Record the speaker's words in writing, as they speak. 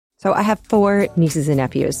So I have 4 nieces and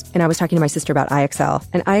nephews, and I was talking to my sister about IXL.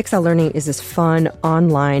 And IXL Learning is this fun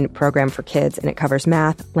online program for kids, and it covers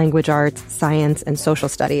math, language arts, science, and social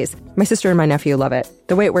studies. My sister and my nephew love it.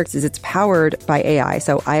 The way it works is it's powered by AI,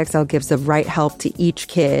 so IXL gives the right help to each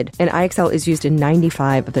kid, and IXL is used in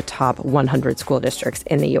 95 of the top 100 school districts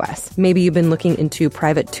in the U.S. Maybe you've been looking into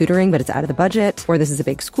private tutoring, but it's out of the budget, or this is a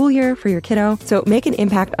big school year for your kiddo. So make an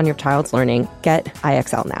impact on your child's learning. Get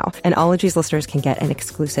IXL now. And Ologies listeners can get an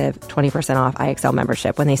exclusive 20% off IXL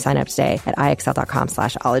membership when they sign up today at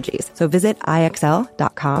IXL.com/ologies. So visit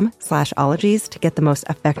IXL.com/ologies to get the most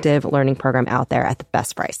effective learning program out there at the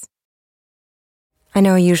best price. I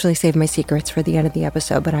know I usually save my secrets for the end of the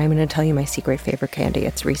episode, but I'm going to tell you my secret favorite candy.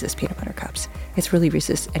 It's Reese's Peanut Butter Cups. It's really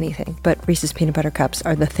Reese's anything, but Reese's Peanut Butter Cups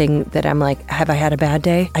are the thing that I'm like, have I had a bad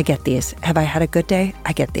day? I get these. Have I had a good day?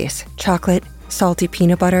 I get these. Chocolate, salty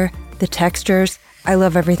peanut butter, the textures. I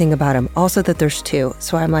love everything about them. Also that there's 2.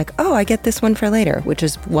 So I'm like, oh, I get this one for later, which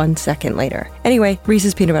is 1 second later. Anyway,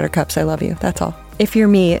 Reese's Peanut Butter Cups. I love you. That's all. If you're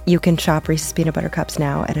me, you can shop Reese's Peanut Butter Cups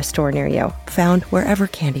now at a store near you. Found wherever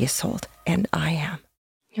candy is sold. And I am.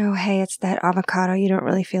 Oh, hey, it's that avocado you don't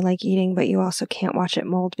really feel like eating, but you also can't watch it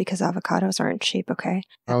mold because avocados aren't cheap, okay?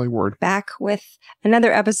 Hollywood. Back with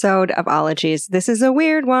another episode of Ologies. This is a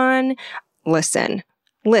weird one. Listen.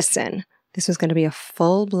 This was going to be a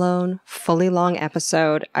full-blown, fully long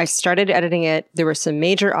episode. I started editing it. There were some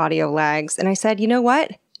major audio lags, and I said, you know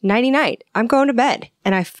what? Nighty-night. I'm going to bed.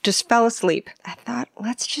 And I just fell asleep. I thought,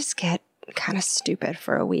 let's just get kind of stupid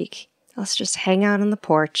for a week. Let's just hang out on the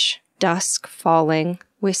porch. Dusk falling.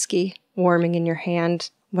 Whiskey warming in your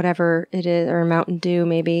hand, whatever it is, or Mountain Dew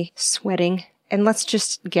maybe, sweating. And let's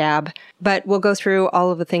just gab. But we'll go through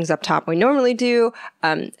all of the things up top we normally do.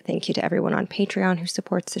 Thank you to everyone on Patreon who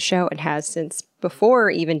supports the show and has since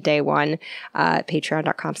before even day one.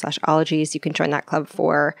 Patreon.com/ologies. You can join that club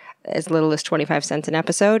for as little as 25 cents an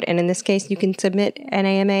episode. And in this case, you can submit an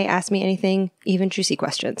AMA, ask me anything, even juicy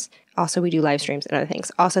questions. Also, we do live streams and other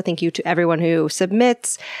things. Also, thank you to everyone who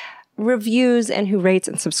submits reviews and who rates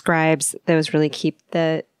and subscribes. Those really keep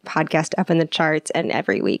the podcast up in the charts, and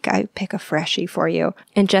every week I pick a freshie for you.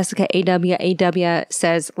 And Jessica AW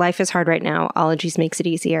says, life is hard right now. Ologies makes it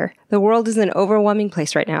easier. The world is an overwhelming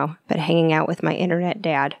place right now, but hanging out with my internet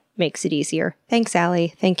dad makes it easier. Thanks,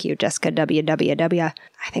 Allie. Thank you, Jessica WWW.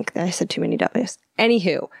 I think that I said too many W's.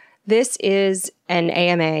 Anywho, this is an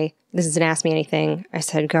AMA. This is an Ask Me Anything. I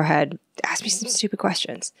said, go ahead, ask me some stupid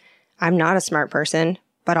questions. I'm not a smart person,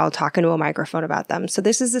 but I'll talk into a microphone about them. So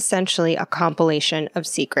this is essentially a compilation of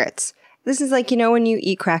secrets. This is like, you know, when you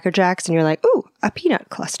eat Cracker Jacks and you're like, ooh, a peanut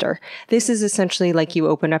cluster. This is essentially like you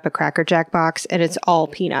open up a Cracker Jack box and it's all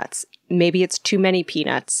peanuts. Maybe it's too many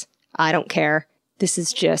peanuts. I don't care. This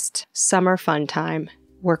is just summer fun time.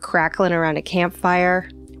 We're crackling around a campfire.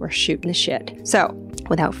 We're shooting the shit. So,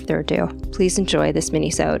 without further ado, please enjoy this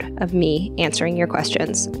mini-sode of me answering your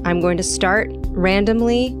questions. I'm going to start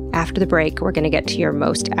randomly. After the break, we're going to get to your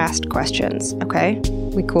most asked questions. Okay?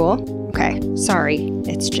 We cool? Okay. Sorry,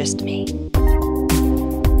 it's just me.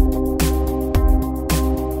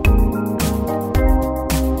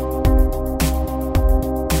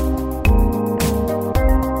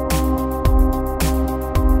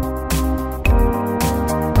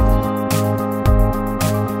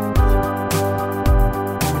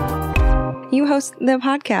 You host the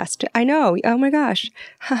podcast. I know. Oh my gosh.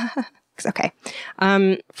 Okay.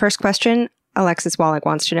 First question. Alexis Wallach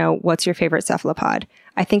wants to know, what's your favorite cephalopod?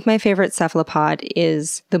 I think my favorite cephalopod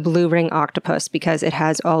is the blue ring octopus because it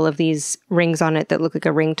has all of these rings on it that look like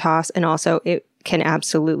a ring toss, and also it can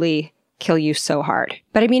absolutely kill you so hard.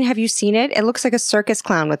 But I mean, have you seen it? It looks like a circus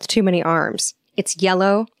clown with too many arms. It's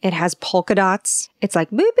yellow. It has polka dots. It's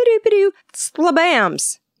like boop-a-doop-a-doo,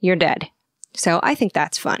 slabams. You're dead. So I think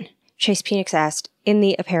that's fun. Chase Penix asked, in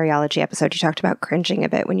the Aperiology episode, you talked about cringing a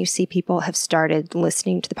bit when you see people have started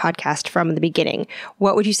listening to the podcast from the beginning.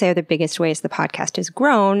 What would you say are the biggest ways the podcast has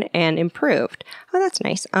grown and improved? Oh, that's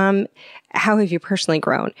nice. How have you personally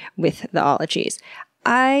grown with the ologies?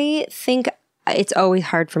 I think it's always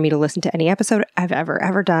hard for me to listen to any episode I've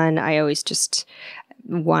ever done. I always just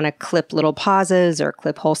want to clip little pauses or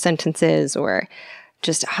clip whole sentences or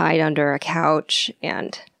just hide under a couch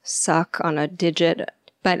and suck on a digit.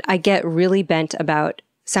 But I get really bent about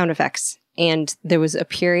sound effects. And there was a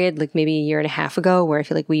period, like maybe a year and a half ago, where I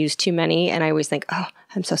feel like we used too many. And I always think, oh,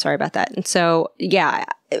 I'm so sorry about that. And so, yeah,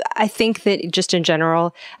 I think that just in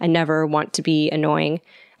general, I never want to be annoying.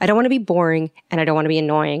 I don't want to be boring and I don't want to be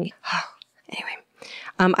annoying. Anyway,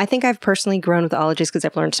 I think I've personally grown with ologies because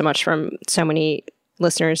I've learned so much from so many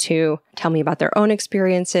listeners who tell me about their own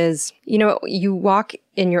experiences. You know, you walk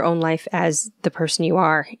in your own life as the person you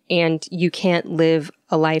are, and you can't live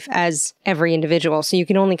a life as every individual. So you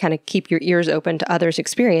can only kind of keep your ears open to others'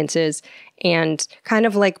 experiences, and kind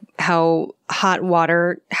of like how hot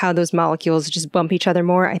water, how those molecules just bump each other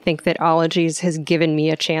more. I think that Ologies has given me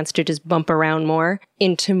a chance to just bump around more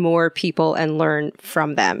into more people and learn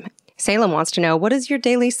from them. Salem wants to know, what does your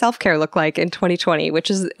daily self-care look like in 2020? Which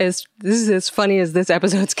is as funny as this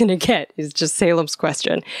episode's going to get, is just Salem's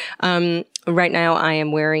question. Right now, I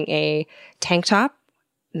am wearing a tank top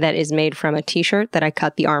that is made from a t-shirt that I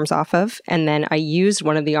cut the arms off of. And then I used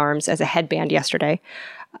one of the arms as a headband yesterday.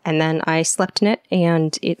 And then I slept in it,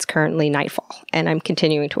 and it's currently nightfall, and I'm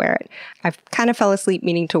continuing to wear it. I've kind of fell asleep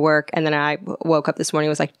meaning to work, and then I woke up this morning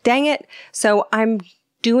and was like, dang it. So I'm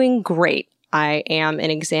doing great. I am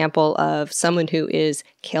an example of someone who is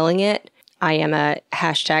killing it. I am a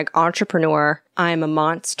hashtag entrepreneur. I'm a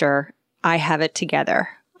monster. I have it together.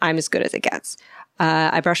 I'm as good as it gets.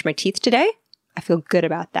 I brushed my teeth today. I feel good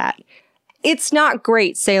about that. It's not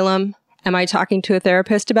great, Salem. Am I talking to a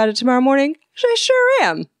therapist about it tomorrow morning? I sure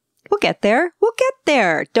am. We'll get there. We'll get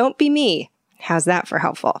there. Don't be me. How's that for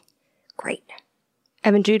helpful? Great.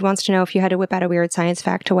 Evan Jude wants to know, if you had to whip out a weird science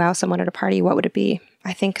fact to wow someone at a party, what would it be?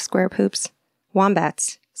 I think square poops.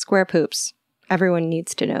 Wombats. Square poops. Everyone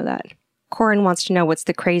needs to know that. Corin wants to know, what's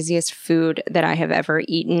the craziest food that I have ever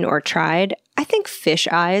eaten or tried? I think fish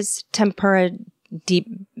eyes. Tempura deep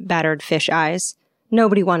battered fish eyes.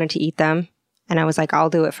 Nobody wanted to eat them. And I was like, I'll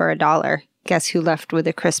do it for $1. Guess who left with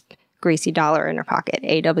a crisp, greasy dollar in her pocket?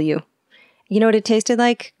 AW. You know what it tasted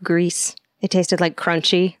like? Grease. It tasted like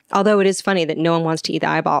crunchy. Although it is funny that no one wants to eat the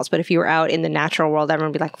eyeballs. But if you were out in the natural world,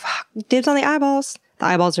 everyone would be like, fuck, dibs on the eyeballs. The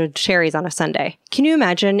eyeballs are cherries on a sundae. Can you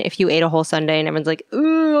imagine if you ate a whole sundae and everyone's like,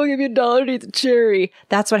 ooh, I'll give you $1 to eat the cherry.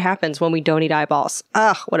 That's what happens when we don't eat eyeballs.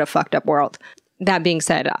 Ugh, what a fucked up world. That being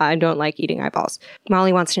said, I don't like eating eyeballs.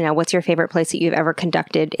 Molly wants to know, what's your favorite place that you've ever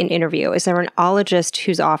conducted an interview? Is there an ologist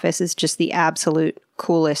whose office is just the absolute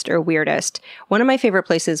coolest or weirdest? One of my favorite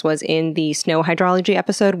places was in the snow hydrology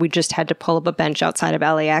episode. We just had to pull up a bench outside of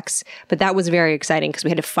LAX, but that was very exciting because we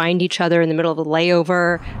had to find each other in the middle of a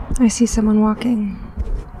layover. I see someone walking.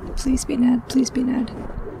 Please be Ned. Please be Ned.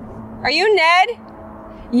 Are you Ned?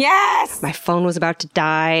 Yes! My phone was about to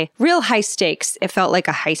die. Real high stakes. It felt like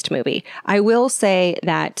a heist movie. I will say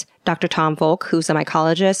that Dr. Tom Volk, who's a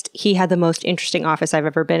mycologist, he had the most interesting office I've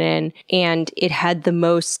ever been in. And it had the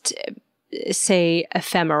most, say,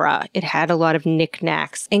 ephemera. It had a lot of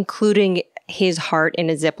knickknacks, including his heart in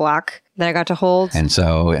a Ziploc that I got to hold. And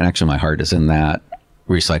actually my heart is in that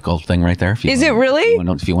recycled thing right there. Is it really?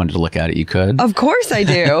 If you wanted to look at it, you could. Of course I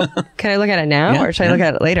do. Can I look at it now, or should I look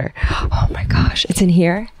at it later? Oh my gosh, it's in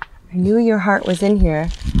here. I knew your heart was in here.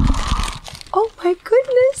 Oh my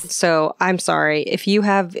goodness. So I'm sorry. If you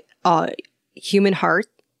have a human heart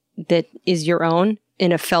that is your own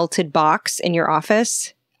in a felted box in your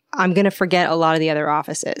office, I'm going to forget a lot of the other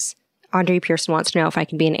offices. Andre Pearson wants to know, if I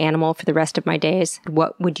can be an animal for the rest of my days,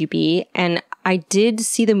 what would you be? And I did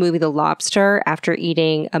see the movie The Lobster after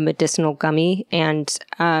eating a medicinal gummy and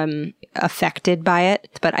affected by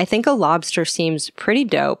it. But I think a lobster seems pretty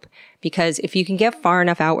dope, because if you can get far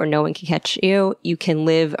enough out where no one can catch you, you can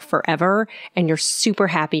live forever and you're super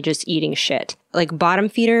happy just eating shit. Like bottom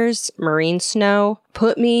feeders, marine snow,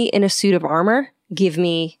 put me in a suit of armor, give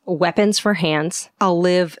me weapons for hands. I'll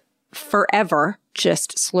live forever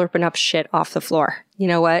just slurping up shit off the floor. You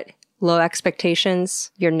know what? Low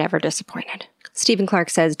expectations, you're never disappointed. Stephen Clark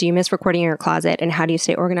says, do you miss recording in your closet, and how do you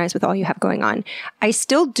stay organized with all you have going on? I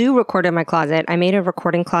still do record in my closet. I made a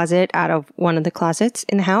recording closet out of one of the closets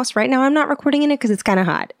in the house. Right now I'm not recording in it because it's kind of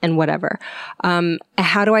hot and whatever.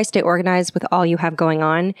 How do I stay organized with all you have going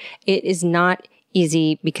on? It is not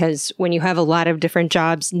easy, because when you have a lot of different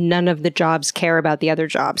jobs, none of the jobs care about the other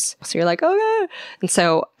jobs. So you're like, oh yeah. And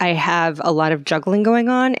so I have a lot of juggling going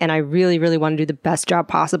on, and I really, really want to do the best job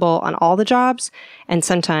possible on all the jobs. And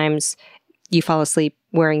sometimes you fall asleep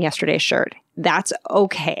wearing yesterday's shirt. That's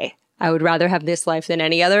okay. I would rather have this life than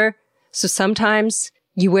any other. So sometimes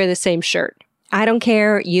you wear the same shirt. I don't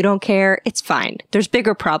care. You don't care. It's fine. There's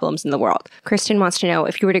bigger problems in the world. Kristen wants to know,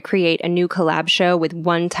 if you were to create a new collab show with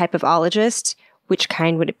one type of ologist, which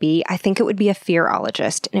kind would it be? I think it would be a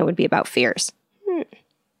fearologist, and it would be about fears.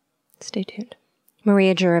 Stay tuned.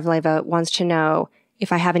 Maria Jurevleva wants to know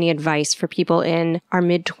if I have any advice for people in our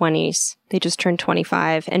mid-20s. They just turned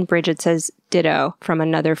 25, and Bridget says ditto from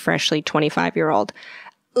another freshly 25-year-old.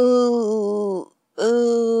 Ooh,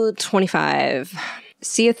 25.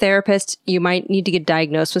 see a therapist. You might need to get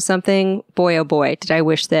diagnosed with something. Boy, oh boy, did I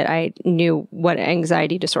wish that I knew what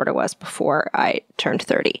anxiety disorder was before I turned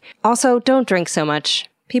 30. Also, don't drink so much.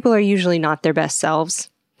 People are usually not their best selves.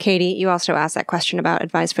 Katie, you also asked that question about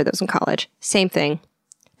advice for those in college. Same thing.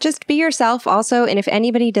 Just be yourself also, and if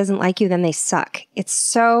anybody doesn't like you, then they suck. It's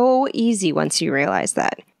so easy once you realize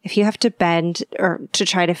that. If you have to bend or to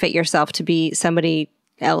try to fit yourself to be somebody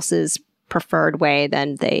else's preferred way,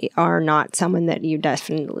 then they are not someone that you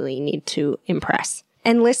definitely need to impress.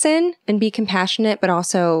 And listen and be compassionate, but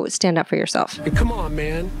also stand up for yourself. Hey, come on,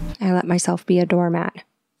 man. I let myself be a doormat.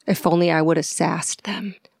 If only I would have sassed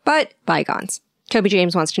them. But bygones. Toby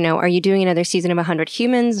James wants to know, are you doing another season of 100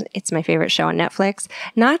 Humans? It's my favorite show on Netflix.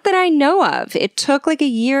 Not that I know of. It took like a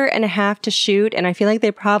year and a half to shoot, and I feel like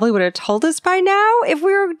they probably would have told us by now if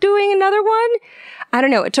we were doing another one. I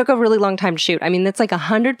don't know. It took a really long time to shoot. I mean, that's like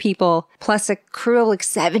 100 people plus a crew of like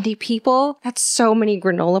 70 people. That's so many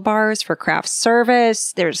granola bars for craft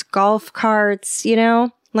service. There's golf carts, you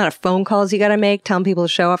know? A lot of phone calls you got to make, telling people to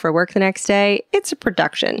show up for work the next day. It's a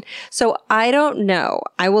production. So I don't know.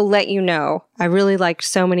 I will let you know. I really liked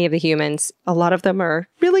so many of the humans. A lot of them are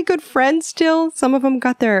really good friends still. Some of them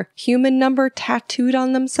got their human number tattooed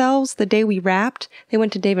on themselves the day we wrapped. They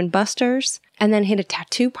went to Dave & Buster's and then hit a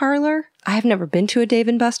tattoo parlor. I have never been to a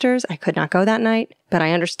Dave & Buster's. I could not go that night, but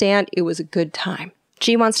I understand it was a good time.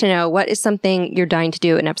 G wants to know, what is something you're dying to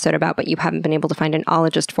do an episode about, but you haven't been able to find an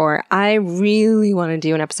ologist for? I really want to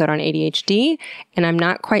do an episode on ADHD, and I'm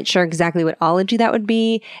not quite sure exactly what ology that would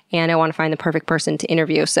be, and I want to find the perfect person to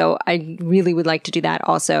interview. So I really would like to do that.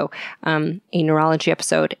 Also, a neurology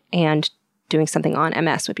episode and doing something on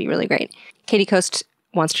MS would be really great. Katie Coast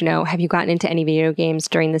wants to know, have you gotten into any video games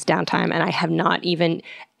during this downtime? And I have not even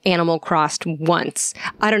Animal Crossed once.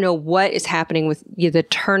 I don't know what is happening with the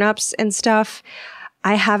turnips and stuff.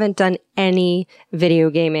 I haven't done any video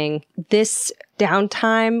gaming. This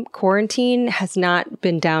downtime, quarantine, has not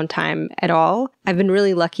been downtime at all. I've been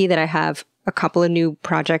really lucky that I have a couple of new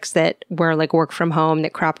projects that were like work from home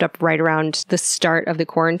that cropped up right around the start of the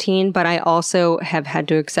quarantine. But I also have had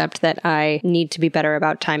to accept that I need to be better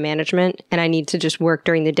about time management, and I need to just work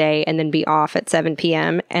during the day and then be off at 7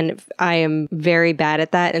 p.m. And I am very bad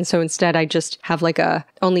at that. And so instead I just have like a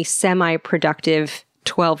only semi-productive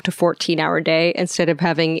 12 to 14 hour day instead of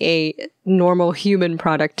having a normal human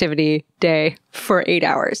productivity day for 8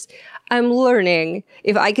 hours. I'm learning.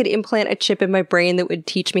 If I could implant a chip in my brain that would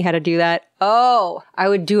teach me how to do that, I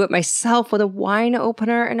would do it myself with a wine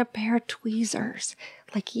opener and a pair of tweezers,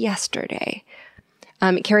 like yesterday.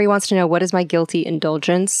 Carrie wants to know, what is my guilty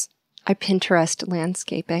indulgence? I Pinterest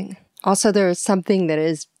landscaping. Also, there is something that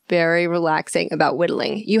is very relaxing about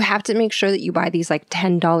whittling. You have to make sure that you buy these like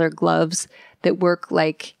 $10 gloves that work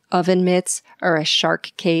like oven mitts or a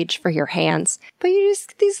shark cage for your hands. But you just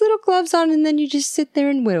get these little gloves on and then you just sit there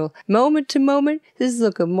and whittle. Moment to moment, this is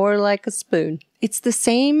looking more like a spoon. It's the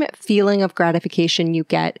same feeling of gratification you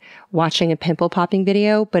get watching a pimple popping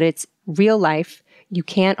video, but it's real life. You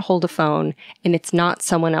can't hold a phone and it's not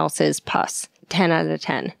someone else's pus. 10 out of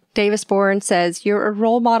 10. Davis Bourne says, you're a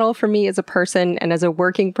role model for me as a person and as a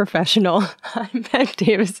working professional. I bet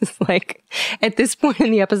Davis is like, at this point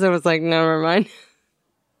in the episode, was like, never mind.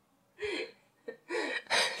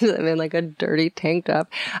 I'm in like a dirty tank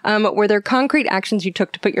top. Were there concrete actions you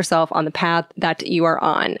took to put yourself on the path that you are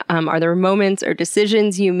on? Are there moments or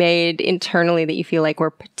decisions you made internally that you feel like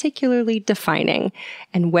were particularly defining?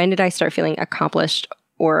 And when did I start feeling accomplished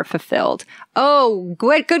or fulfilled? Oh,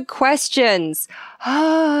 good questions.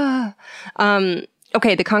 Okay,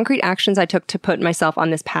 the concrete actions I took to put myself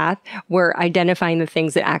on this path were identifying the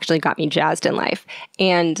things that actually got me jazzed in life.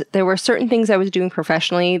 And there were certain things I was doing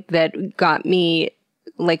professionally that got me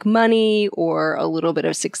like money or a little bit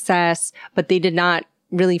of success, but they did not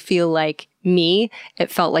really feel like me.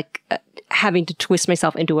 It felt like having to twist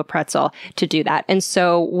myself into a pretzel to do that. And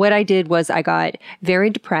so what I did was I got very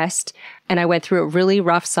depressed and I went through a really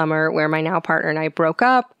rough summer where my now partner and I broke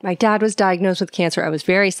up. My dad was diagnosed with cancer. I was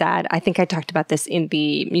very sad. I think I talked about this in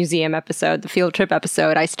the museum episode, the field trip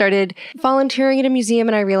episode. I started volunteering at a museum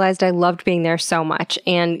and I realized I loved being there so much.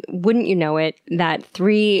 And wouldn't you know it, that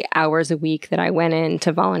 3 hours a week that I went in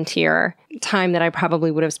to volunteer, time that I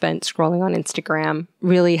probably would have spent scrolling on Instagram,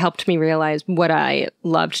 really helped me realize what I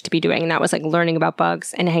loved to be doing. And that was like learning about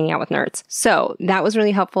bugs and hanging out with nerds. So that was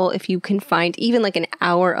really helpful. If you can find even like an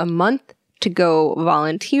hour a month to go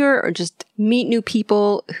volunteer or just meet new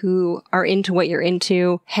people who are into what you're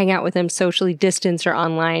into, hang out with them socially distanced or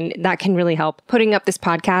online. That can really help. Putting up this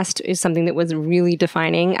podcast is something that was really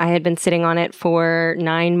defining. I had been sitting on it for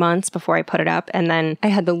 9 months before I put it up. And then I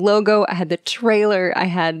had the logo, I had the trailer, I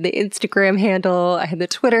had the Instagram handle, I had the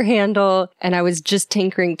Twitter handle, and I was just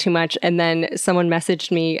tinkering too much. And then someone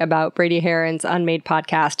messaged me about Brady Haran's Unmade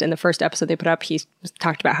podcast. And the first episode they put up, he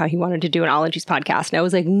talked about how he wanted to do an Ologies podcast. And I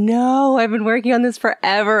was like, no, I've been working on this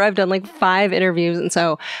forever. I've done like 5 interviews. And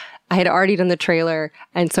so I had already done the trailer.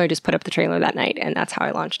 And so I just put up the trailer that night. And that's how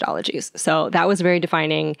I launched Ologies. So that was very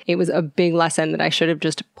defining. It was a big lesson that I should have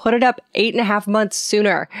just put it up 8.5 months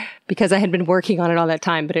sooner because I had been working on it all that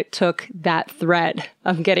time. But it took that thread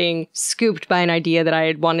of getting scooped by an idea that I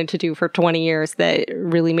had wanted to do for 20 years that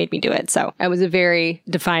really made me do it. So it was a very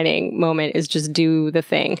defining moment, is just do the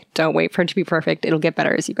thing. Don't wait for it to be perfect. It'll get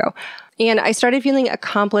better as you go. And I started feeling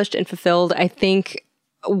accomplished and fulfilled, I think,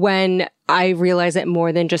 when I realized that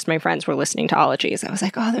more than just my friends were listening to Ologies. I was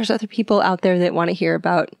like, oh, there's other people out there that want to hear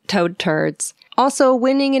about toad turds. Also,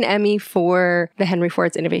 winning an Emmy for the Henry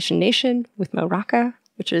Ford's Innovation Nation with Mo Rocca,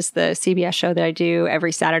 which is the CBS show that I do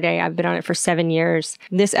every Saturday. I've been on it for 7 years.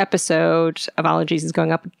 This episode of Ologies is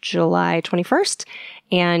going up July 21st,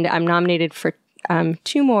 and I'm nominated for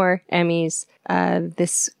 2 more Emmys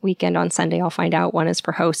this weekend on Sunday. I'll find out. One is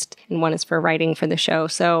for host and one is for writing for the show.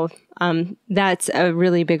 So that's a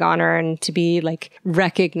really big honor, and to be like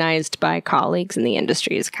recognized by colleagues in the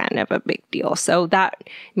industry is kind of a big deal. So that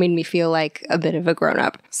made me feel like a bit of a grown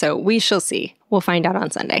up. So we shall see. We'll find out on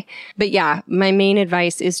Sunday. But yeah, my main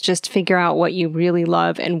advice is just figure out what you really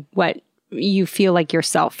love and what you feel like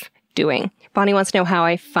yourself doing. Bonnie wants to know how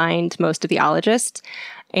I find most of the ologists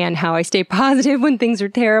and how I stay positive when things are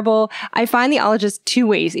terrible. I find the ologist 2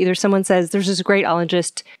 ways. Either someone says, there's this great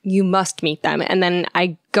ologist, you must meet them. And then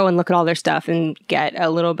I go and look at all their stuff and get a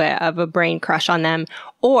little bit of a brain crush on them.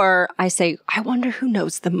 Or I say, I wonder who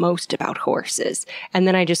knows the most about horses. And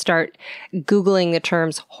then I just start Googling the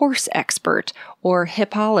terms horse expert or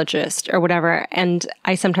hippologist or whatever. And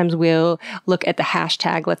I sometimes will look at the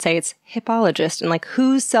hashtag, let's say it's hippologist, and like,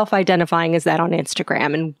 who's self-identifying as that on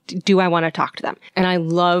Instagram? And do I want to talk to them? And I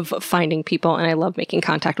love finding people and I love making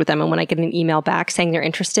contact with them. And when I get an email back saying they're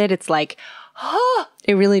interested, it's like, oh,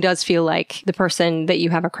 it really does feel like the person that you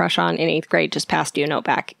have a crush on in 8th grade just passed you a note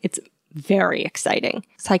back. It's very exciting.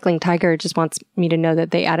 Cycling Tiger just wants me to know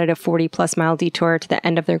that they added a 40+ mile detour to the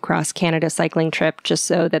end of their cross Canada cycling trip just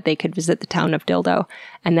so that they could visit the town of Dildo,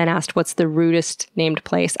 and then asked what's the rudest named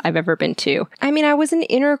place I've ever been to. I mean, I was in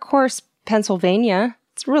Intercourse, Pennsylvania.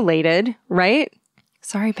 It's related, right?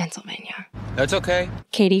 Sorry, Pennsylvania. That's okay.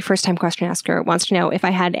 Katie, first-time question asker, wants to know if I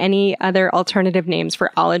had any other alternative names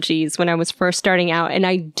for Ologies when I was first starting out. And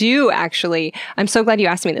I do, actually. I'm so glad you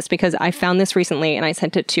asked me this because I found this recently and I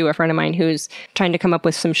sent it to a friend of mine who's trying to come up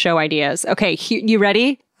with some show ideas. Okay, you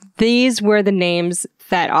ready? These were the names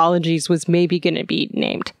that Ologies was maybe going to be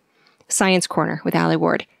named. Science Corner with Allie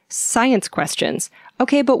Ward. Science Questions.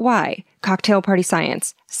 Okay, but why? Cocktail Party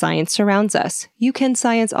Science. Science Surrounds Us. You Can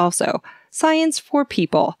Science Also. Science for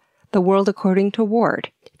People. The World According to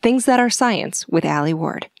Ward. Things That Are Science with Allie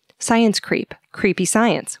Ward. Science Creep. Creepy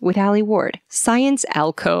Science with Allie Ward. Science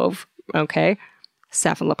Alcove. Okay.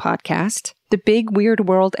 Cephalopodcast. The Big Weird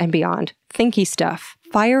World and Beyond. Thinky Stuff.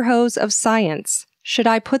 Fire Hose of Science. Should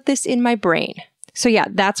I Put This in My Brain? So yeah,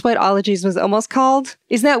 that's what Ologies was almost called.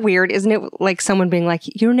 Isn't that weird? Isn't it like someone being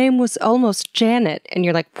like, your name was almost Janet? And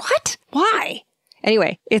you're like, what? Why?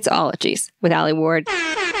 Anyway, it's Ologies with Allie Ward.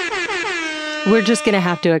 We're just going to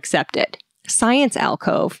have to accept it. Science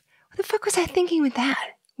Alcove. What the fuck was I thinking with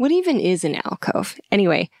that? What even is an alcove?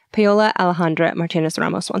 Anyway, Paola Alejandra Martinez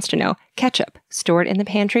Ramos wants to know, ketchup stored in the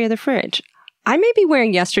pantry or the fridge. I may be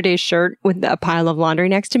wearing yesterday's shirt with a pile of laundry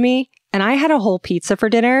next to me, and I had a whole pizza for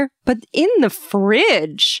dinner, but in the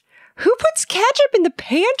fridge? Who puts ketchup in the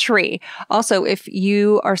pantry? Also, if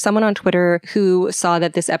you are someone on Twitter who saw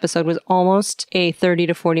that this episode was almost a 30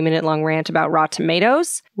 to 40 minute long rant about raw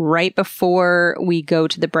tomatoes, right before we go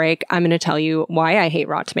to the break, I'm going to tell you why I hate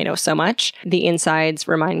raw tomatoes so much. The insides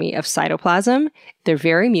remind me of cytoplasm. They're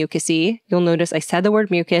very mucusy. You'll notice I said the word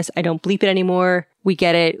mucus. I don't bleep it anymore. We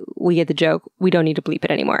get it. We get the joke. We don't need to bleep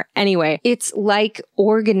it anymore. Anyway, it's like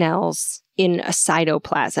organelles in a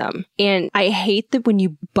cytoplasm. And I hate that when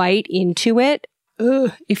you bite into it,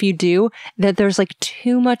 if you do, that there's like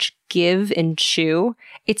too much give and chew.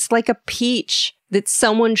 It's like a peach that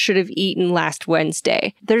someone should have eaten last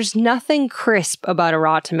Wednesday. There's nothing crisp about a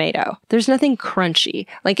raw tomato. There's nothing crunchy.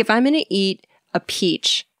 Like if I'm going to eat a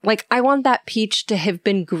peach, like I want that peach to have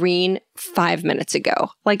been green 5 minutes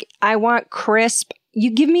ago. Like I want crisp,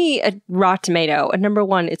 you give me a raw tomato, and number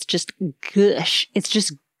one, it's just gush. It's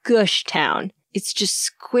just gush town. It's just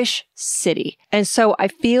squish city. And so I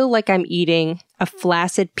feel like I'm eating a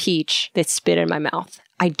flaccid peach that spit in my mouth.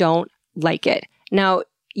 I don't like it. Now,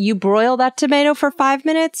 you broil that tomato for 5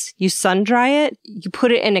 minutes, you sun dry it, you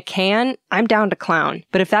put it in a can, I'm down to clown.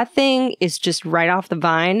 But if that thing is just right off the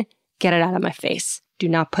vine, get it out of my face. Do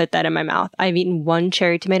not put that in my mouth. I've eaten one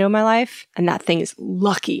cherry tomato in my life, and that thing is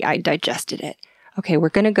lucky I digested it. Okay, we're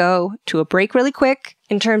going to go to a break really quick.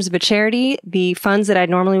 In terms of a charity, the funds that I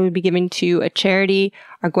normally would be giving to a charity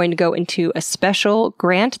are going to go into a special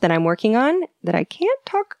grant that I'm working on that I can't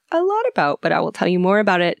talk a lot about, but I will tell you more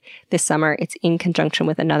about it this summer. It's in conjunction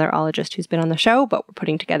with another ologist who's been on the show, but we're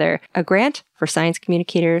putting together a grant for science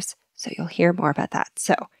communicators. So you'll hear more about that.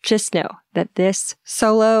 So just know that this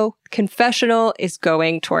solo confessional is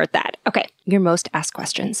going toward that. Okay, your most asked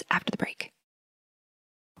questions after the break.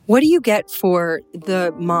 What do you get for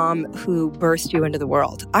the mom who birthed you into the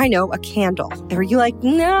world? I know, a candle. Are you like,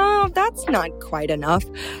 no, that's not quite enough?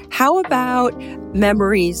 How about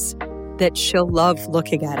memories that she'll love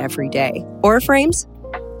looking at every day? Aura frames?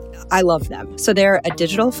 I love them. So they're a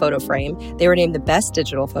digital photo frame. They were named the best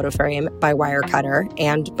digital photo frame by Wirecutter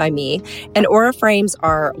and by me. And Aura frames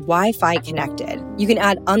are Wi-Fi connected. You can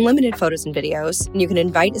add unlimited photos and videos, and you can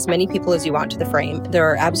invite as many people as you want to the frame. There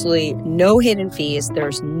are absolutely no hidden fees.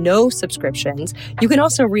 There's no subscriptions. You can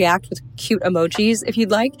also react with cute emojis if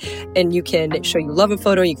you'd like, and you can show you love a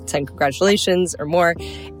photo. You can send congratulations or more.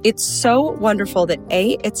 It's so wonderful that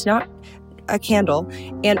A, it's not a candle,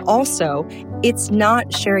 and also it's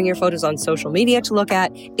not sharing your photos on social media to look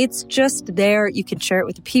at. It's just there. You can share it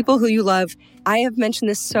with the people who you love. I have mentioned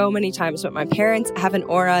this so many times, but my parents have an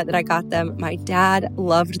Aura that I got them. My dad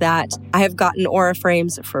loved that. I have gotten Aura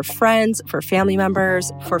frames for friends, for family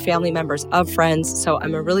members of friends. So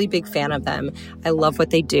I'm a really big fan of them. I love what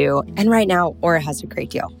they do. And right now, Aura has a great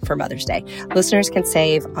deal for Mother's Day. Listeners can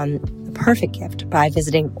save on the perfect gift by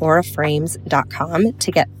visiting auraframes.com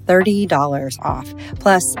to get $30 off,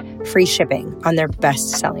 plus free shipping on their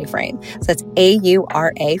best-selling frame. So that's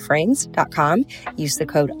auraframes.com. Use the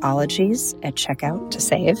code OLOGIES at checkout to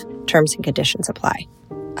save. Terms and conditions apply.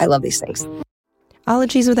 I love these things.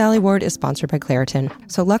 Allergies with Allie Ward is sponsored by Claritin.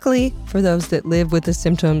 So luckily, for those that live with the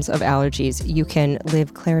symptoms of allergies, you can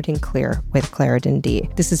live Claritin Clear with Claritin D.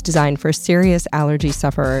 This is designed for serious allergy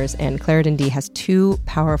sufferers, and Claritin D has 2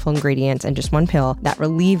 powerful ingredients and just 1 pill that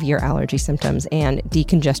relieve your allergy symptoms and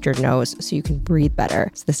decongest your nose so you can breathe better.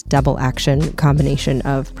 It's this double action combination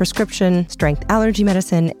of prescription strength allergy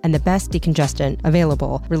medicine and the best decongestant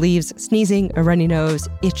available. Relieves sneezing, a runny nose,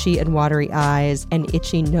 itchy and watery eyes, and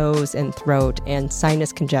itchy nose and throat, and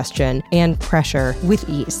sinus congestion and pressure with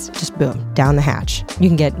ease. Just boom, down the hatch. You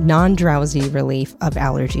can get non-drowsy relief of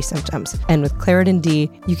allergy symptoms. And with Claritin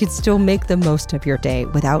D, you can still make the most of your day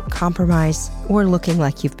without compromise or looking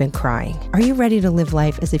like you've been crying. Are you ready to live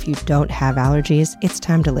life as if you don't have allergies? It's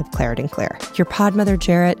time to live Claritin Clear. Your pod mother,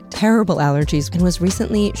 Jarrett, terrible allergies, and was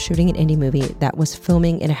recently shooting an indie movie that was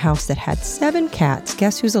filming in a house that had 7 cats.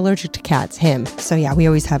 Guess who's allergic to cats? Him. So yeah, we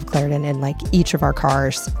always have Claritin in like each of our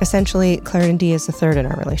cars. Essentially, Claritin D is the third in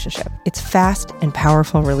our relationship. It's fast and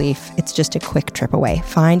powerful relief. It's just a quick trip away.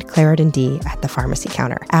 Find Claritin D at the pharmacy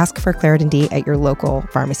counter. Ask for Claritin D at your local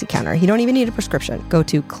pharmacy counter. You don't even need a prescription. Go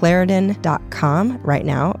to Claritin.com right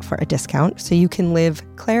now for a discount so you can live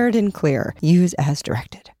Claritin Clear. Use as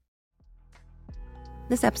directed.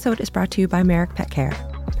 This episode is brought to you by Merrick Pet Care.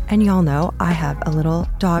 And y'all know I have a little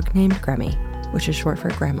dog named Gremmy, which is short for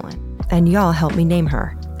Gremlin. And y'all helped me name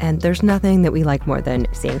her. And there's nothing that we like more than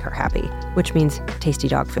seeing her happy, which means tasty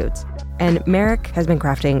dog foods. And Merrick has been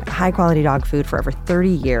crafting high-quality dog food for over 30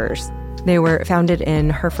 years. They were founded in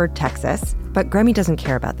Hereford, Texas, but Gremmy doesn't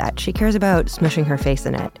care about that. She cares about smushing her face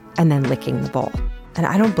in it and then licking the bowl. And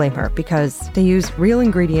I don't blame her because they use real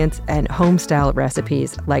ingredients and home-style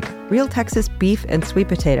recipes like real Texas beef and sweet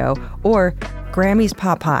potato or Grammy's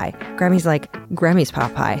pot pie. Grammy's like, Grammy's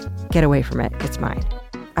pot pie. Get away from it. It's mine.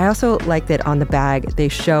 I also like that on the bag, they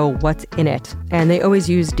show what's in it. And they always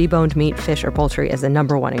use deboned meat, fish, or poultry as the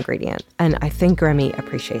 #1 ingredient. And I think Gremmy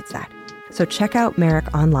appreciates that. So check out Merrick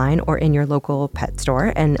online or in your local pet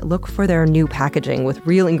store and look for their new packaging with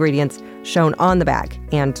real ingredients shown on the bag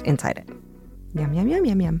and inside it. Yum, yum, yum,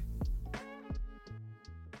 yum, yum.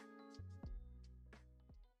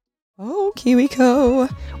 Oh, KiwiCo.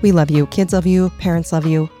 We love you. Kids love you. Parents love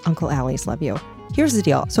you. Uncle Allie's love you. Here's the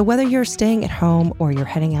deal. So whether you're staying at home or you're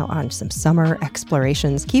heading out on some summer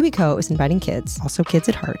explorations, KiwiCo is inviting kids, also kids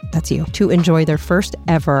at heart, that's you, to enjoy their first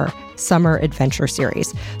ever summer adventure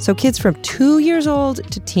series. So kids from 2 years old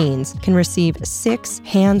to teens can receive 6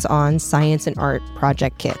 hands-on science and art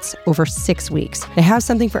project kits over 6 weeks. They have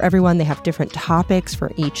something for everyone. They have different topics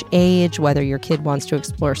for each age, whether your kid wants to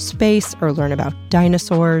explore space or learn about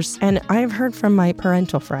dinosaurs. And I've heard from my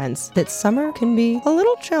parental friends that summer can be a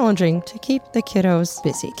little challenging to keep the kiddos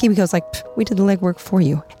busy. KiwiCo's like, we did the legwork for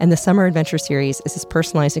you. And the Summer Adventure Series is this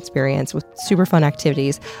personalized experience with super fun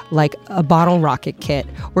activities like a bottle rocket kit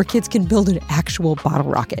where kids can build an actual bottle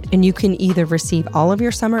rocket. And you can either receive all of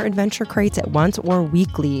your summer adventure crates at once or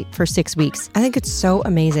weekly for 6 weeks. I think it's so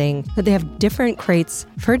amazing that they have different crates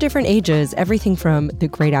for different ages, everything from the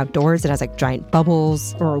great outdoors that has like giant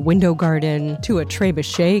bubbles or a window garden to a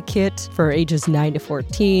trebuchet kit for ages 9 to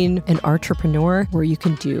 14, an entrepreneur where you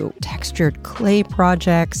can do textured clay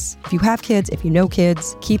projects. If you have kids, if you know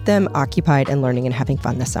kids, keep them occupied and learning and having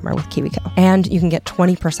fun this summer with KiwiCo. And you can get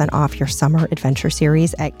 20% off your summer adventure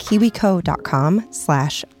series at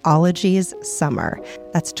kiwico.com/ologiessummer.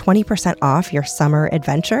 That's 20% off your summer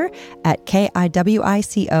adventure at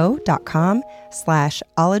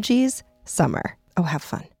kiwico.com/ologiessummer. Oh, have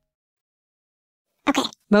fun. Okay.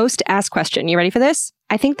 Most asked question. You ready for this?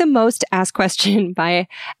 I think the most asked question by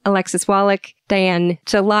Alexis Wallach, Diane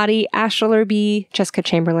Gelati, Ashler B., Jessica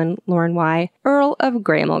Chamberlain, Lauren Y., Earl of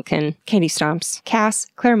Grahamilton, Katie Stomps, Cass,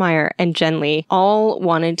 Claire Meyer, and Jen Lee all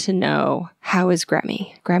wanted to know, how is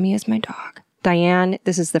Grammy? Grammy is my dog. Diane,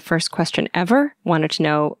 this is the first question ever, wanted to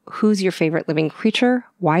know, who's your favorite living creature?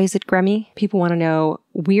 Why is it Grammy? People want to know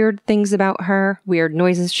weird things about her, weird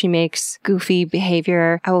noises she makes, goofy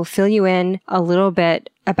behavior. I will fill you in a little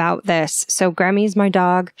bit about this. So Grammy's my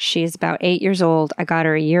dog. She's about 8 years old. I got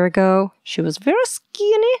her a year ago. She was very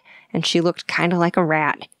skinny and she looked kind of like a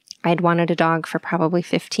rat. I'd wanted a dog for probably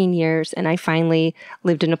 15 years, and I finally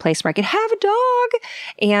lived in a place where I could have a dog.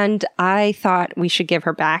 And I thought we should give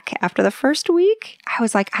her back after the first week. I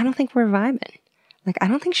was like, I don't think we're vibing. Like, I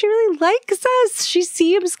don't think she really likes us. She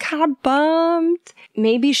seems kind of bummed.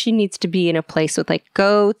 Maybe she needs to be in a place with like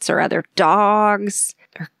goats or other dogs,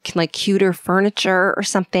 or like cuter furniture or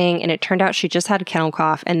something. And it turned out she just had a kennel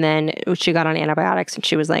cough, and then she got on antibiotics and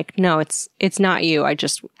she was like, no, it's not you. I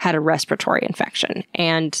just had a respiratory infection.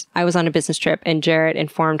 And I was on a business trip and Jarrett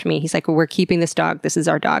informed me, he's like, well, we're keeping this dog. This is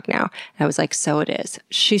our dog now. And I was like, so it is.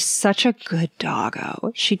 She's such a good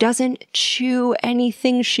doggo. She doesn't chew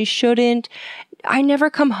anything she shouldn't. I never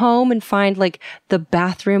come home and find like the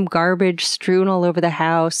bathroom garbage strewn all over the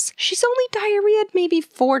house. She's only diarrheaed maybe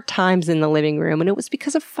 4 times in the living room, and it was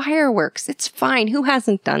because of fireworks. It's fine. Who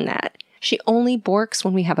hasn't done that? She only barks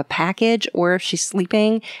when we have a package or if she's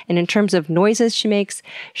sleeping. And in terms of noises she makes,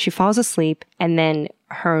 she falls asleep and then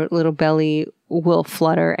her little belly will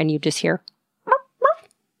flutter and you just hear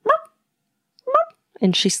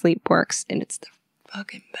and she sleep works, and it's the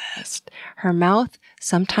fucking best. Her mouth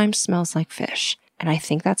sometimes smells like fish, and I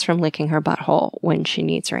think that's from licking her butthole when she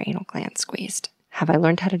needs her anal gland squeezed. Have I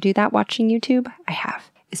learned how to do that watching YouTube? I have.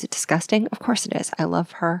 Is it disgusting? Of course it is. I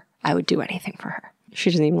love her. I would do anything for her. She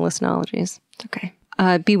doesn't even listen to ologies. It's okay.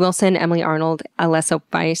 B. Wilson, Emily Arnold, Alessa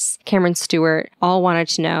Weiss, Cameron Stewart all wanted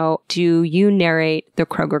to know, do you narrate the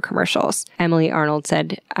Kroger commercials? Emily Arnold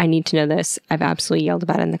said, I need to know this. I've absolutely yelled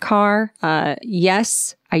about it in the car.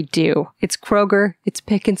 Yes, I do. It's Kroger. It's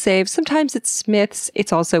Pick and Save. Sometimes it's Smith's.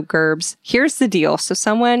 It's also Gerb's. Here's the deal. So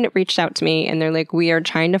someone reached out to me and they're like, we are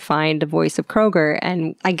trying to find a voice of Kroger.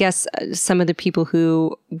 And I guess some of the people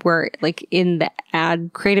who were like in the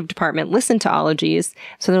ad creative department listen to ologies.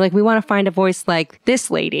 So they're like, we want to find a voice like this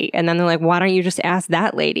lady. And then they're like, why don't you just ask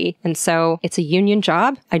that lady? And so it's a union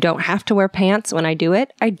job. I don't have to wear pants when I do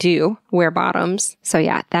it. I do wear bottoms. So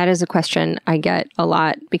yeah, that is a question I get a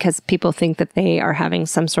lot because people think that they are having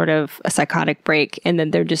some sort of a psychotic break and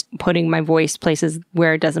then they're just putting my voice places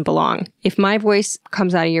where it doesn't belong. If my voice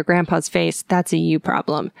comes out of your grandpa's face, that's a you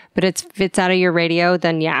problem. But if it's out of your radio,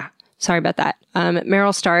 then yeah, sorry about that.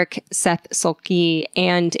 Meryl Stark, Seth Sulky,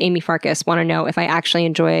 and Amy Farkas want to know if I actually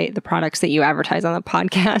enjoy the products that you advertise on the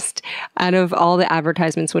podcast. Out of all the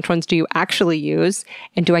advertisements, which ones do you actually use?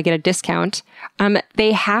 And do I get a discount?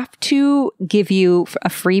 They have to give you a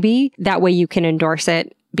freebie. That way you can endorse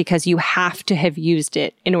it because you have to have used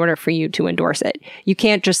it in order for you to endorse it. You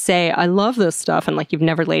can't just say, I love this stuff, and like you've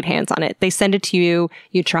never laid hands on it. They send it to you,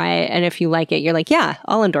 you try it, and if you like it, you're like, yeah,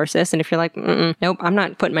 I'll endorse this. And if you're like, nope, I'm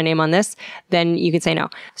not putting my name on this, then you can say no.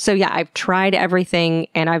 So yeah, I've tried everything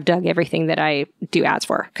and I've dug everything that I do ads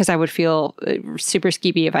for because I would feel super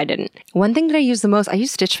skeevy if I didn't. One thing that I use the most, I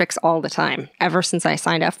use Stitch Fix all the time, ever since I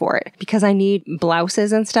signed up for it, because I need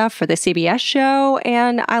blouses and stuff for the CBS show.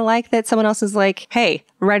 And I like that someone else is like, hey,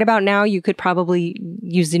 right about now, you could probably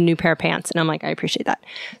use a new pair of pants. And I'm like, I appreciate that.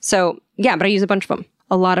 So yeah, but I use a bunch of them.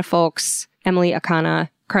 A lot of folks, Emily Akana,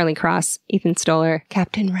 Carly Cross, Ethan Stoller,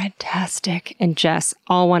 Captain Redtastic, and Jess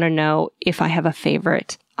all want to know if I have a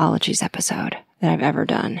favorite Ologies episode that I've ever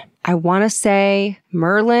done. I want to say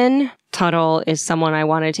Merlin Tuttle is someone I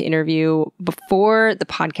wanted to interview before the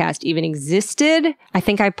podcast even existed. I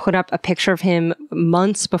think I put up a picture of him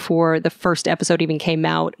months before the first episode even came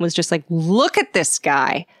out. It was just like, look at this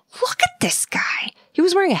guy. Look at this guy. He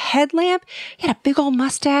was wearing a headlamp. He had a big old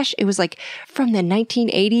mustache. It was like from the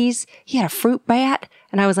 1980s. He had a fruit bat.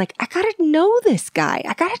 And I was like, I gotta know this guy.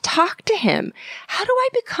 I gotta talk to him. How do I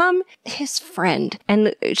become his friend?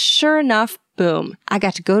 And sure enough, boom, I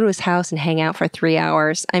got to go to his house and hang out for 3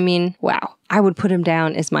 hours. I mean, wow. I would put him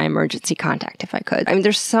down as my emergency contact if I could. I mean,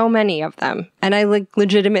 there's so many of them. And I like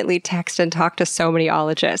legitimately text and talk to so many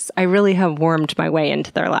ologists. I really have wormed my way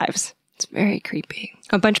into their lives. It's very creepy.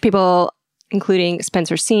 A bunch of people, including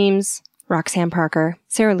Spencer Seams, Roxanne Parker,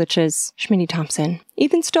 Sarah Litches, Schmitty Thompson,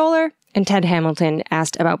 Ethan Stoller, and Ted Hamilton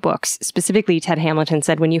asked about books. Specifically, Ted Hamilton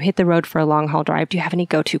said, when you hit the road for a long-haul drive, do you have any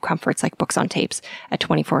go-to comforts like books on tapes, a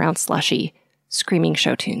 24-ounce slushy, screaming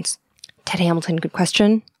show tunes? Ted Hamilton, good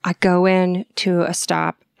question. I go in to a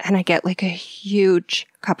stop and I get like a huge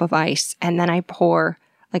cup of ice and then I pour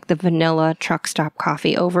like the vanilla truck stop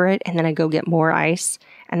coffee over it and then I go get more ice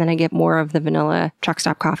and then I get more of the vanilla truck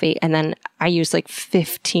stop coffee and then I use like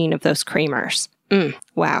 15 of those creamers.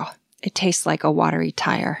 Wow. It tastes like a watery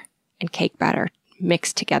tire and cake batter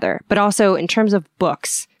mixed together. But also in terms of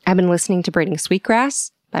books, I've been listening to Braiding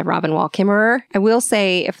Sweetgrass by Robin Wall Kimmerer. I will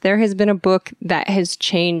say if there has been a book that has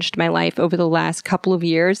changed my life over the last couple of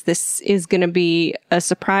years, this is going to be a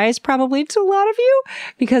surprise probably to a lot of you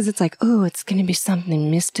because it's like, oh, it's going to be something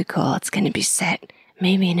mystical. It's going to be set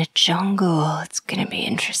maybe in a jungle. It's going to be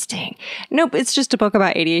interesting. Nope, it's just a book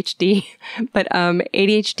about ADHD. But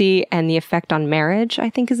ADHD and the Effect on Marriage, I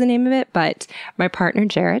think is the name of it. But my partner,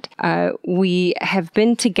 Jared, we have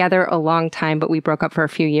been together a long time, but we broke up for a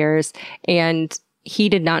few years. And he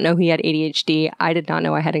did not know he had ADHD. I did not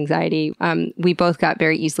know I had anxiety. We both got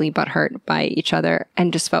very easily butthurt by each other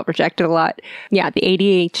and just felt rejected a lot. Yeah, The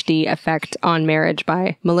ADHD Effect on Marriage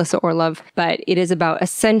by Melissa Orlov. But it is about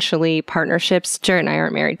essentially partnerships. Jared and I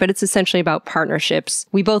aren't married, but it's essentially about partnerships.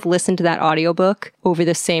 We both listened to that audiobook over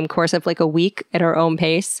the same course of like a week at our own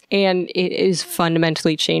pace. And it is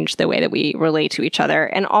fundamentally changed the way that we relate to each other.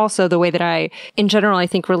 And also the way that I, in general, I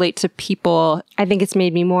think relate to people. I think it's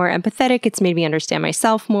made me more empathetic. It's made me understand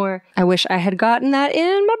myself more. I wish I had gotten that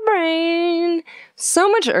in my brain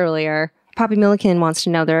so much earlier. Poppy Milliken wants to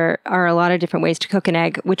know there are a lot of different ways to cook an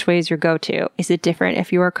egg. Which way is your go-to? Is it different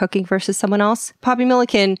if you are cooking versus someone else? Poppy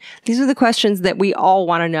Milliken, these are the questions that we all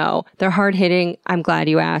want to know. They're hard-hitting. I'm glad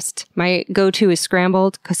you asked. My go-to is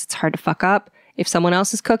scrambled because it's hard to fuck up. If someone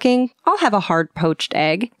else is cooking, I'll have a hard poached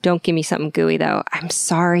egg. Don't give me something gooey though. I'm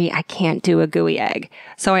sorry, I can't do a gooey egg.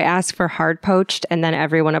 So I ask for hard poached and then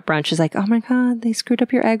everyone at brunch is like, oh my God, they screwed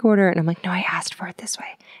up your egg order. And I'm like, no, I asked for it this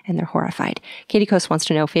way. And they're horrified. Katie Coast wants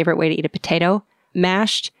to know favorite way to eat a potato.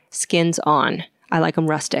 Mashed, skins on. I like them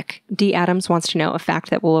rustic. D. Adams wants to know a fact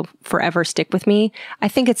that will forever stick with me. I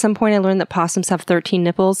think at some point I learned that possums have 13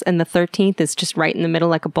 nipples and the 13th is just right in the middle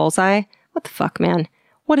like a bullseye. What the fuck, man?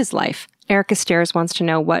 What is life? Erica Stairs wants to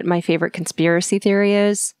know what my favorite conspiracy theory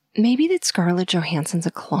is. Maybe that Scarlett Johansson's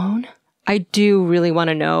a clone? I do really want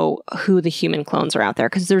to know who the human clones are out there,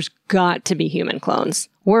 because there's got to be human clones.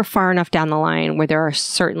 We're far enough down the line where there are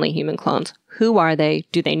certainly human clones. Who are they?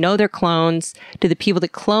 Do they know they're clones? Do the people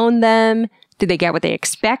that clone them, did they get what they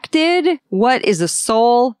expected? What is a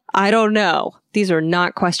soul? I don't know. These are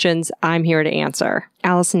not questions I'm here to answer.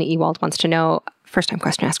 Allison Ewald wants to know, first-time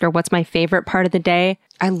question asker, what's my favorite part of the day?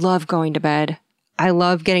 I love going to bed. I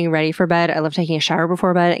love getting ready for bed. I love taking a shower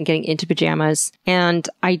before bed and getting into pajamas. And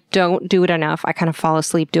I don't do it enough. I kind of fall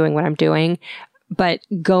asleep doing what I'm doing. But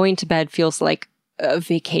going to bed feels like a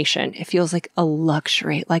vacation. It feels like a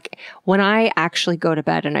luxury. Like when I actually go to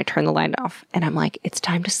bed and I turn the light off and I'm like, it's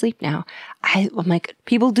time to sleep now. I'm like,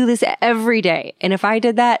 people do this every day. And if I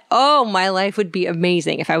did that, oh, my life would be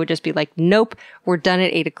amazing. If I would just be like, nope, we're done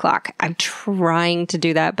at 8 o'clock. I'm trying to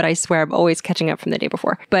do that, but I swear I'm always catching up from the day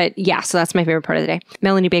before. But yeah, so that's my favorite part of the day.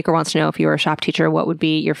 Melanie Baker wants to know, if you were a shop teacher, what would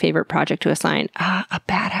be your favorite project to assign? A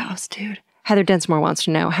bad house, dude. Heather Densmore wants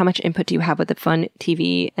to know, how much input do you have with the fun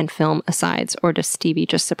TV and film asides, or does Stevie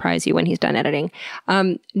just surprise you when he's done editing?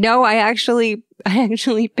 No, I actually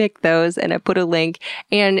picked those and I put a link,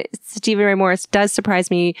 and Stevie Ray Morris does surprise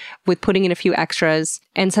me with putting in a few extras,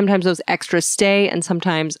 and sometimes those extras stay, and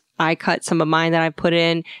sometimes I cut some of mine that I put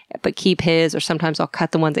in, but keep his, or sometimes I'll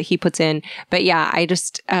cut the ones that he puts in. But yeah,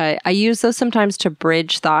 I use those sometimes to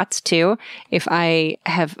bridge thoughts too. If I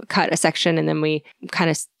have cut a section and then we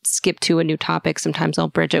kind of skip to a new topic, sometimes I'll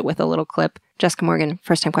bridge it with a little clip. Jessica Morgan,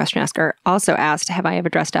 first time question asker, also asked, have I ever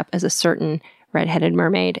dressed up as a certain redheaded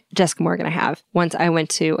mermaid? Jessica Morgan, I have. Once I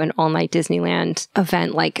went to an all-night Disneyland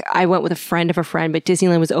event. Like, I went with a friend of a friend, but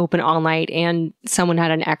Disneyland was open all night and someone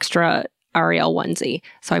had an extra Ariel onesie,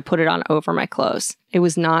 so I put it on over my clothes. It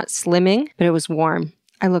was not slimming, but it was warm.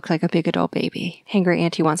 I looked like a big adult baby. Hangry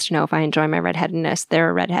Auntie wants to know if I enjoy my redheadedness.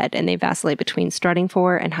 They're a redhead, and they vacillate between strutting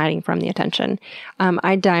for and hiding from the attention.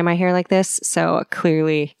 I dye my hair like this, so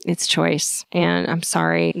clearly it's choice, and I'm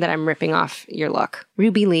sorry that I'm ripping off your look.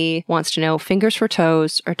 Ruby Lee wants to know, fingers for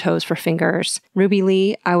toes or toes for fingers? Ruby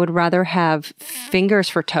Lee, I would rather have fingers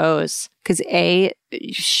for toes, because A,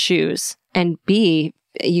 shoes, and B,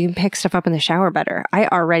 you can pick stuff up in the shower better. I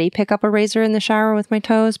already pick up a razor in the shower with my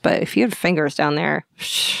toes, but if you had fingers down there,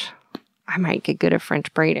 I might get good at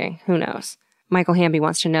French braiding. Who knows? Michael Hamby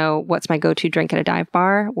wants to know, what's my go-to drink at a dive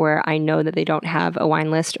bar where I know that they don't have a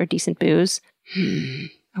wine list or decent booze?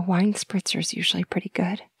 A wine spritzer is usually pretty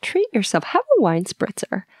good. Treat yourself. Have a wine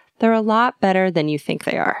spritzer. They're a lot better than you think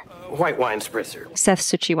they are. White wine spritzer. Seth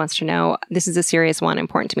Suchi wants to know, this is a serious one,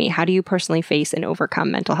 important to me. How do you personally face and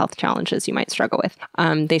overcome mental health challenges you might struggle with?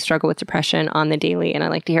 They struggle with depression on the daily, and I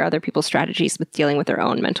like to hear other people's strategies with dealing with their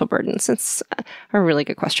own mental burdens. It's a really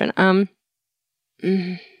good question. I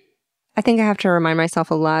think I have to remind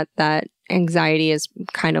myself a lot that anxiety is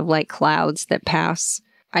kind of like clouds that pass.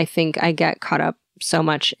 I think I get caught up so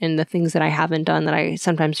much in the things that I haven't done that I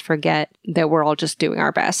sometimes forget that we're all just doing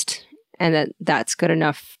our best, and that that's good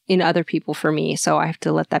enough in other people for me. So I have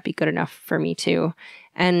to let that be good enough for me too.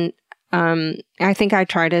 And I think I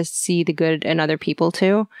try to see the good in other people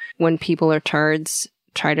too. When people are turds,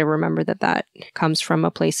 try to remember that that comes from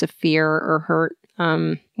a place of fear or hurt.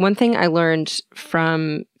 One thing I learned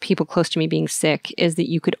from people close to me being sick is that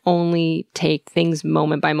you could only take things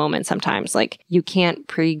moment by moment sometimes. Like, you can't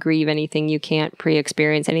pre-grieve anything. You can't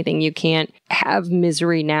pre-experience anything. You can't have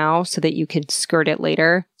misery now so that you could skirt it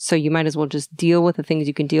later. So you might as well just deal with the things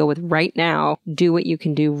you can deal with right now, do what you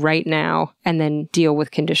can do right now, and then deal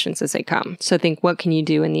with conditions as they come. So think, what can you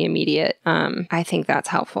do in the immediate? I think that's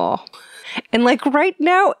helpful. And like right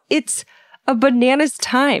now, it's a bananas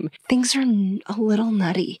time. Things are a little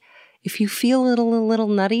nutty. If you feel a little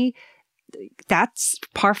nutty, that's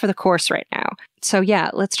par for the course right now. So yeah,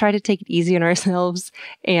 let's try to take it easy on ourselves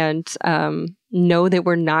and know that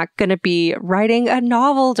we're not going to be writing a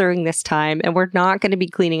novel during this time, and we're not going to be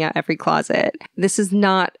cleaning out every closet. This is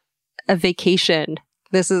not a vacation.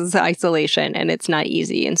 This is isolation, and it's not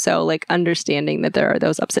easy. And so, like, understanding that there are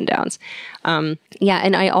those ups and downs. Yeah,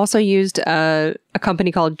 and I also used a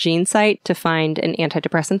company called GeneSight to find an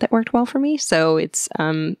antidepressant that worked well for me. So it's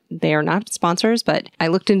they are not sponsors, but I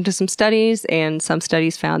looked into some studies, and some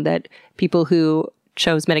studies found that people who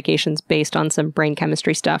chose medications based on some brain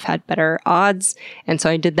chemistry stuff had better odds. And so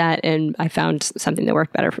I did that, and I found something that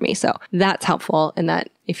worked better for me. So that's helpful in that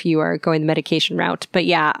if you are going the medication route. But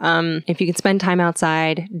yeah, if you can spend time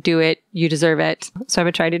outside, do it. You deserve it. So I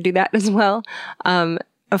would try to do that as well.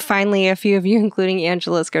 Finally, a few of you, including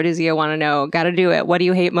Angela Scarduzio, want to know, gotta do it. What do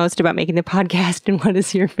you hate most about making the podcast? And what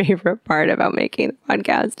is your favorite part about making the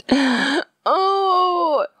podcast?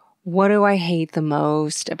 Oh, what do I hate the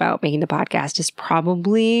most about making the podcast is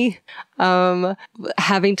probably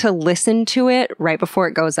having to listen to it right before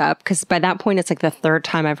it goes up. Because by that point, it's like the third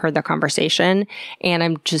time I've heard the conversation, and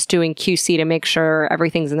I'm just doing QC to make sure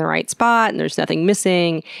everything's in the right spot and there's nothing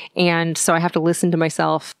missing. And so I have to listen to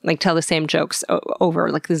myself like tell the same jokes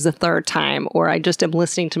over, like this is the third time, or I just am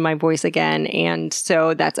listening to my voice again. And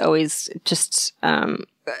so that's always just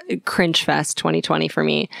cringe fest 2020 for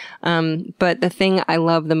me. But the thing I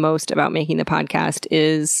love the most about making the podcast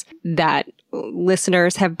is that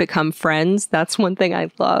listeners have become friends. That's one thing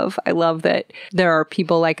I love. I love that there are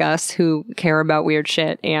people like us who care about weird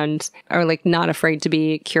shit and are like not afraid to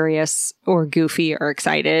be curious or goofy or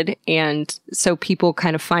excited. And so people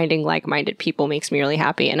kind of finding like-minded people makes me really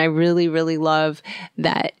happy. And I really, really love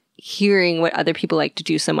that hearing what other people like to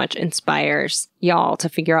do so much inspires y'all to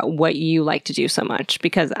figure out what you like to do so much,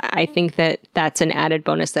 because I think that that's an added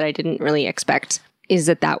bonus that I didn't really expect, is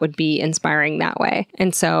that would be inspiring that way.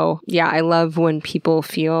 And so, yeah, I love when people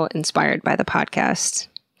feel inspired by the podcast.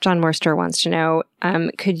 John Morster wants to know,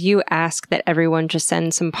 could you ask that everyone just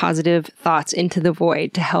send some positive thoughts into the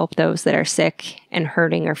void to help those that are sick and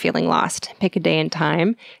hurting or feeling lost? Pick a day and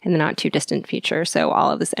time in the not too distant future so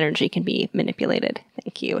all of this energy can be manipulated.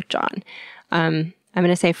 Thank you, John. I'm going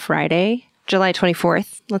to say Friday, July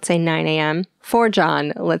 24th, let's say 9 a.m. For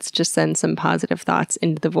John, let's just send some positive thoughts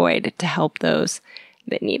into the void to help those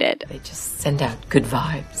that need it. They just send out good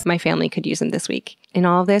vibes. My family could use them this week. In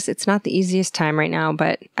all of this, it's not the easiest time right now,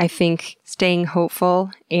 but I think staying hopeful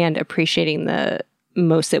and appreciating the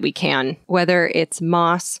most that we can, whether it's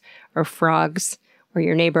moss or frogs or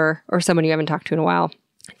your neighbor or someone you haven't talked to in a while,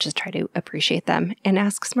 just try to appreciate them and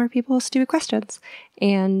ask smart people stupid questions.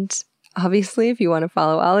 And obviously, if you want to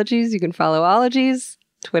follow Ologies, you can follow Ologies,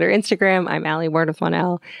 Twitter, Instagram. I'm Allie Ward with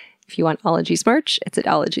 1L. If you want Ologies merch, it's at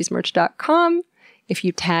ologiesmerch.com. If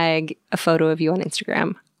you tag a photo of you on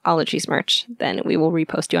Instagram, Ologies merch, then we will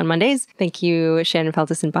repost you on Mondays. Thank you, Shannon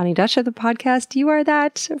Feltus and Bonnie Dutch of the podcast You Are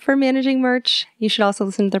That for managing merch. You should also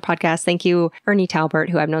listen to their podcast. Thank you, Ernie Talbert,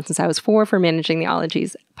 who I've known since I was 4, for managing the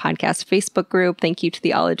Ologies podcast Facebook group. Thank you to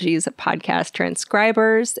the Ologies podcast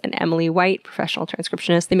transcribers and Emily White, professional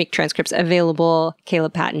transcriptionist. They make transcripts available.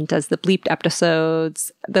 Caleb Patton does the bleeped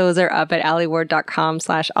episodes. Those are up at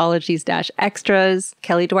allieward.com/ologies-extras.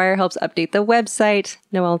 Kelly Dwyer helps update the website.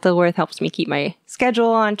 Noelle Dilworth helps me keep my schedule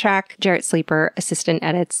on track. Jarrett Sleeper, assistant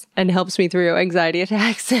edits and helps me through anxiety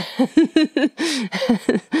attacks.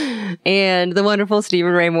 And the wonderful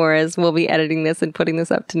Stephen Ray Morris will be editing this and putting this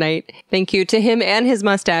up tonight. Thank you to him and his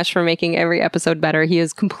mustache for making every episode better. He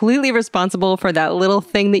is completely responsible for that little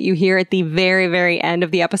thing that you hear at the very, very end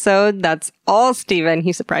of the episode. That's all Stephen.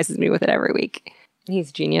 He surprises me with it every week. He's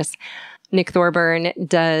a genius. Nick Thorburn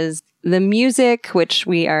does the music, which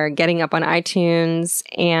we are getting up on iTunes.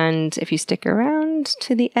 And if you stick around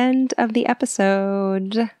to the end of the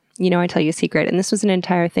episode, you know I tell you a secret. And this was an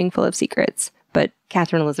entire thing full of secrets. But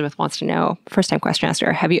Catherine Elizabeth wants to know, first-time question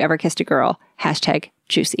asker, have you ever kissed a girl?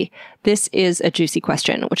 #juicy. This is a juicy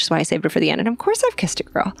question, which is why I saved it for the end. And of course I've kissed a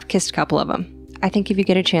girl. I've kissed a couple of them. I think if you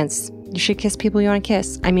get a chance, you should kiss people you want to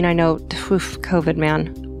kiss. I mean, I know, woof, COVID,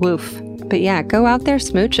 man. Woof. But yeah, go out there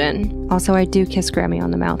smooching. Also, I do kiss Grammy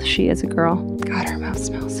on the mouth. She is a girl. God, her mouth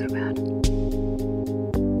smells so bad.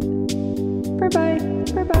 Bye-bye.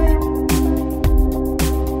 Bye-bye.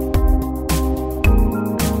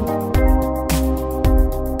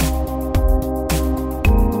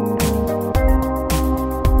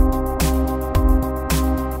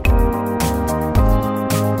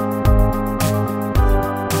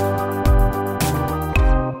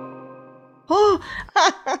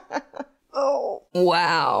 Oh,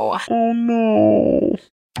 wow. Oh no.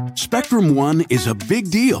 Spectrum One is a big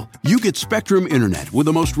deal. You get Spectrum Internet with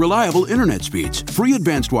the most reliable internet speeds, free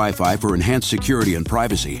advanced Wi-Fi for enhanced security and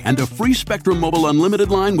privacy, and a free Spectrum Mobile Unlimited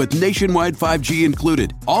line with nationwide 5G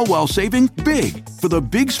included, all while saving big. For the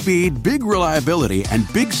big speed, big reliability,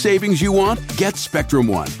 and big savings you want, get Spectrum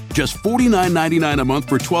One. Just $49.99 a month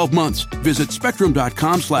for 12 months. Visit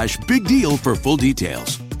spectrum.com/big deal for full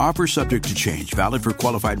details. Offer subject to change. Valid for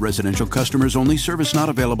qualified residential customers only. Service not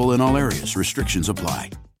available in all areas. Restrictions apply.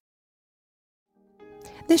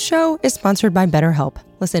 This show is sponsored by BetterHelp.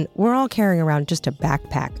 Listen, we're all carrying around just a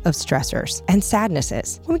backpack of stressors and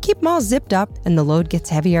sadnesses. When we keep them all zipped up and the load gets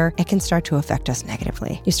heavier, it can start to affect us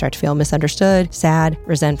negatively. You start to feel misunderstood, sad,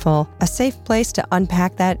 resentful. A safe place to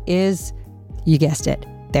unpack that is, you guessed it,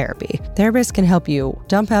 therapy. Therapists can help you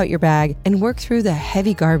dump out your bag and work through the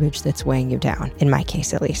heavy garbage that's weighing you down, in my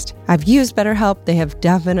case at least. I've used BetterHelp. They have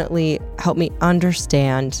definitely helped me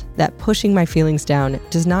understand that pushing my feelings down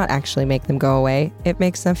does not actually make them go away. It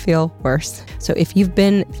makes them feel worse. So if you've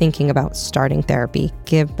been thinking about starting therapy,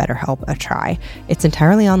 give BetterHelp a try. It's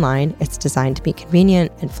entirely online. It's designed to be convenient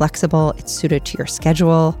and flexible. It's suited to your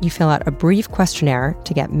schedule. You fill out a brief questionnaire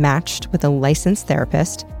to get matched with a licensed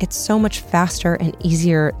therapist. It's so much faster and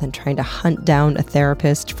easier than trying to hunt down a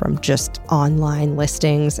therapist from just online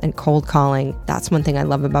listings and cold calling. That's one thing I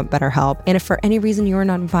love about BetterHelp. And if for any reason you're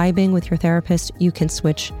not vibing with your therapist, you can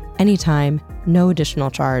switch anytime, no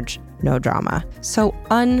additional charge, no drama. So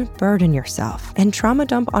unburden yourself and trauma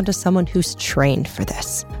dump onto someone who's trained for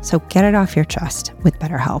this. So get it off your chest with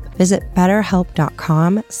BetterHelp. Visit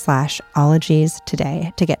betterhelp.com/ologies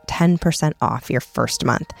today to get 10% off your first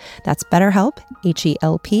month. That's BetterHelp,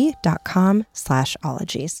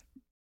 HELP.com/ologies.